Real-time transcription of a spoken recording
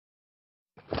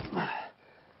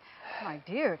My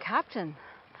dear Captain,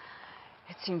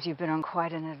 it seems you've been on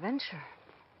quite an adventure.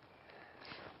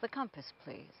 The compass,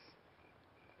 please.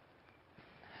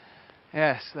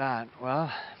 Yes, that. Well,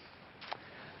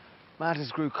 matters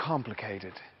grew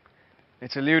complicated.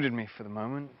 It's eluded me for the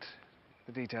moment.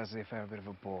 The details of the affair are a bit of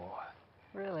a bore.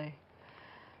 Really?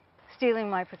 Stealing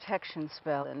my protection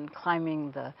spell and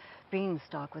climbing the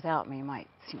beanstalk without me might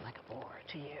seem like a bore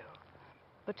to you.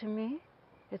 But to me,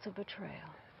 it's a betrayal.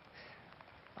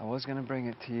 I was going to bring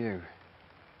it to you.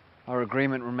 Our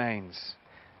agreement remains.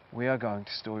 We are going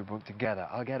to Storybrooke together.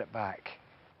 I'll get it back.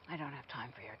 I don't have time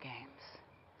for your games.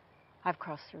 I've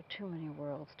crossed through too many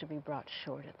worlds to be brought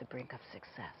short at the brink of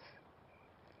success.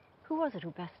 Who was it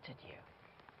who bested you?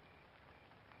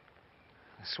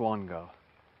 The Swan Girl.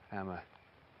 Emma.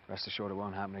 Rest assured it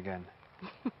won't happen again.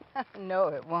 No,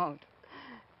 it won't.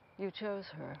 You chose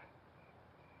her.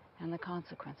 And the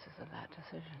consequences of that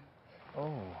decision.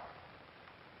 Oh.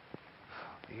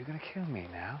 Are you going to kill me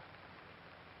now?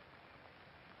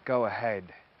 Go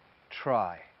ahead.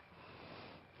 Try.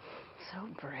 So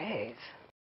brave.